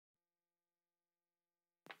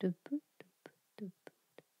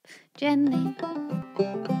Jenny,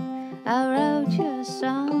 I wrote you a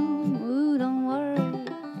song, ooh, don't worry.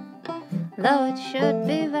 Though it should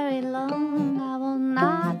be very long, I will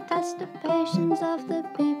not test the patience of the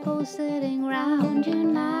people sitting round you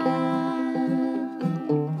now.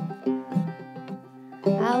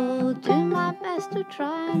 I will do my best to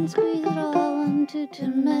try and squeeze it all into 2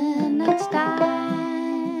 minutes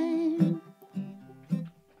time.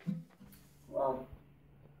 Well,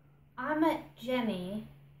 I met Jenny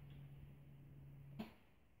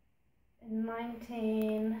in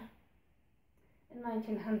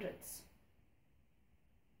 1900s.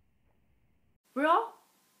 We're all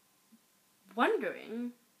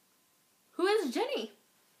wondering, who is Jenny?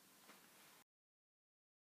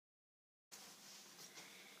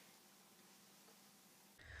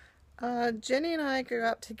 Jenny and I grew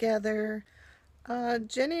up together.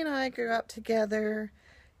 Jenny and I grew up together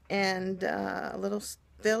in a little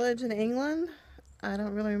village in England. I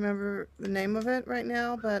don't really remember the name of it right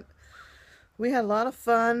now, but we had a lot of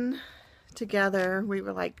fun together. We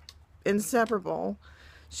were like inseparable.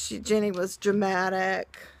 Jenny was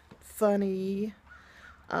dramatic, funny.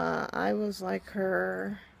 I was like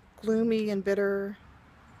her gloomy and bitter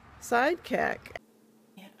sidekick.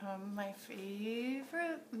 My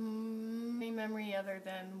favorite memory other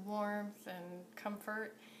than warmth and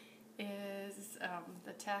comfort is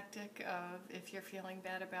the tactic of, if you're feeling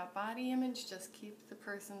bad about body image, just keep the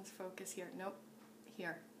person's focus here. Nope,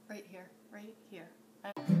 here, right here, right here.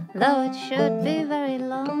 Though it should be very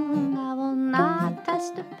long, I will not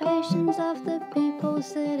test the patience of the people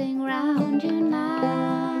sitting round you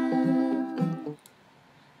now.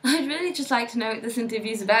 I'd really just like to know what this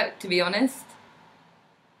interview's about, to be honest.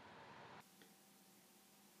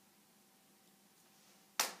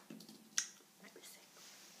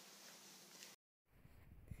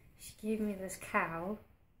 She gave me this cow.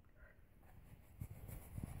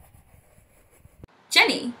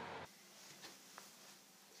 Jenny?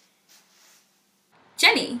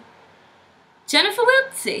 Jenny? Jennifer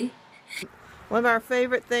Wiltsie? One of our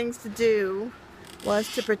favorite things to do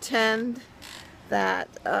was to pretend that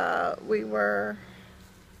we were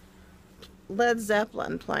Led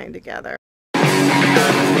Zeppelin playing together.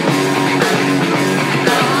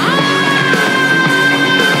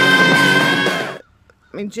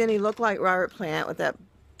 I mean, Jenny looked like Robert Plant with that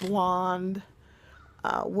blonde,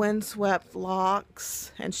 windswept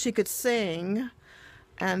locks, and she could sing.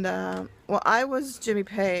 And, well, I was Jimmy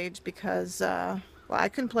Page because, well, I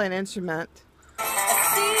couldn't play an instrument.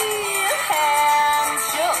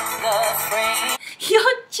 You're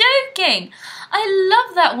joking! I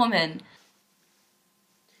love that woman!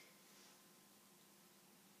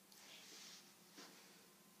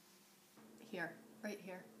 Here, right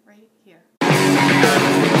here, right here.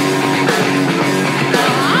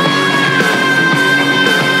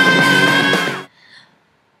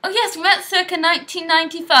 Oh yes, we met circa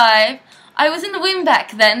 1995. I was in the womb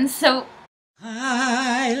back then, so...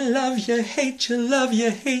 I love you, hate you,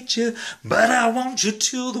 but I want you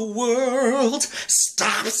till the world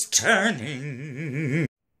stops turning.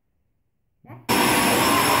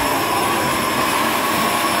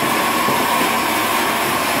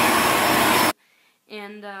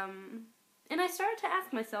 And I started to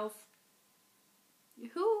ask myself,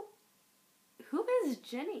 who is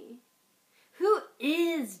Jenny? Who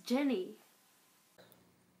is Jenny?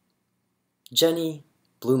 Jenny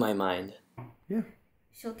blew my mind. Yeah.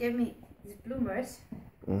 She'll give me these bloomers.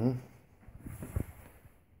 Mm-hmm.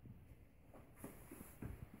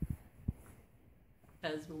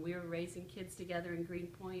 Because when we were raising kids together in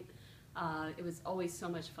Greenpoint, it was always so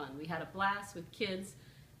much fun. We had a blast with kids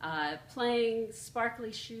playing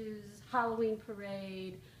Sparkly Shoes, Halloween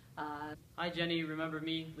Parade. Hi Jenny, remember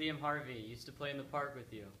me? Liam Harvey. Used to play in the park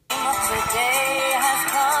with you. I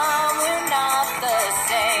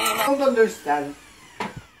don't understand.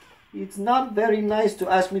 It's not very nice to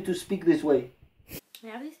ask me to speak this way. I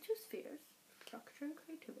have these two spheres, structure and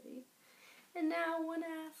creativity. And now one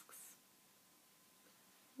asks,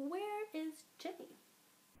 where is Jenny?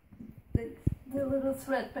 The little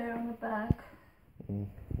threadbare on the back.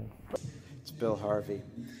 It's Bill Harvey,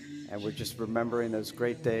 and we're just remembering those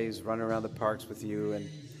great days running around the parks with you and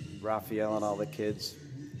Raphael and all the kids.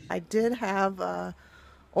 I did have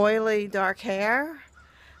oily dark hair,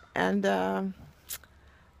 and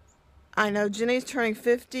I know Jenny's turning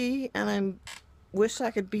 50, and I wish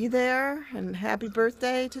I could be there, and happy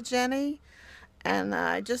birthday to Jenny. And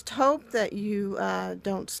I just hope that you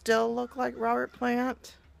don't still look like Robert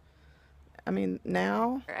Plant. I mean,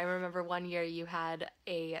 now. I remember one year you had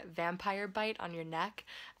a vampire bite on your neck,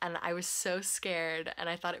 and I was so scared, and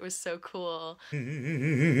I thought it was so cool.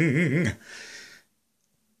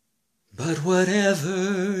 But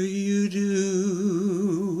whatever you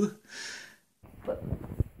do... But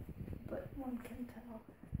one can tell.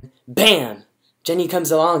 Bam! Jenny comes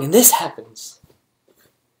along and this happens.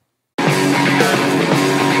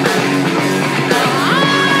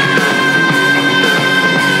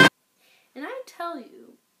 And I tell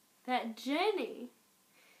you that Jenny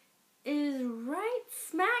is right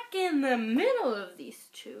smack in the middle of these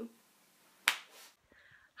two.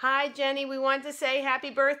 Hi, Jenny. We want to say happy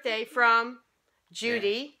birthday from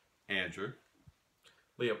Judy, Andrew,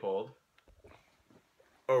 Leopold,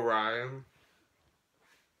 Orion,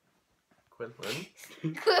 Quinlan.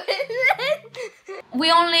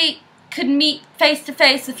 We only could meet face to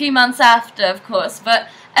face a few months after, of course, but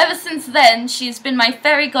ever since then, she's been my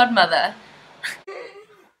fairy godmother.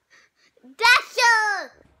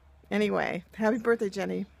 Dasher! Anyway, happy birthday,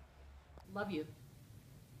 Jenny. Love you.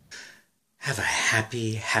 Have a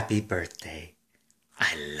happy, happy birthday.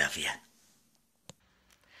 I love you.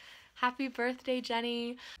 Happy birthday,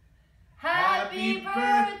 Jenny. Happy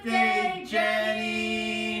birthday,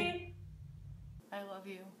 Jenny! I love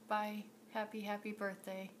you. Bye. Happy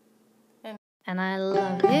birthday. And I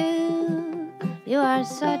love you. You are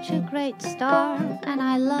such a great star. And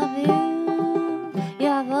I love you. You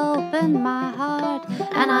have opened my heart.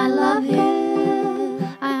 And I love you.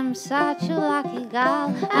 I am such a lucky gal.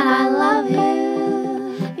 And I love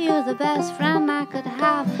you. You're the best friend I could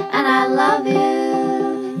have. And I love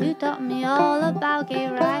you. You taught me all about gay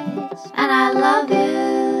rights. And I love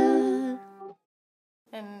you.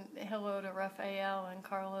 And hello to Raphael and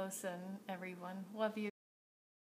Carlos and everyone. Love you.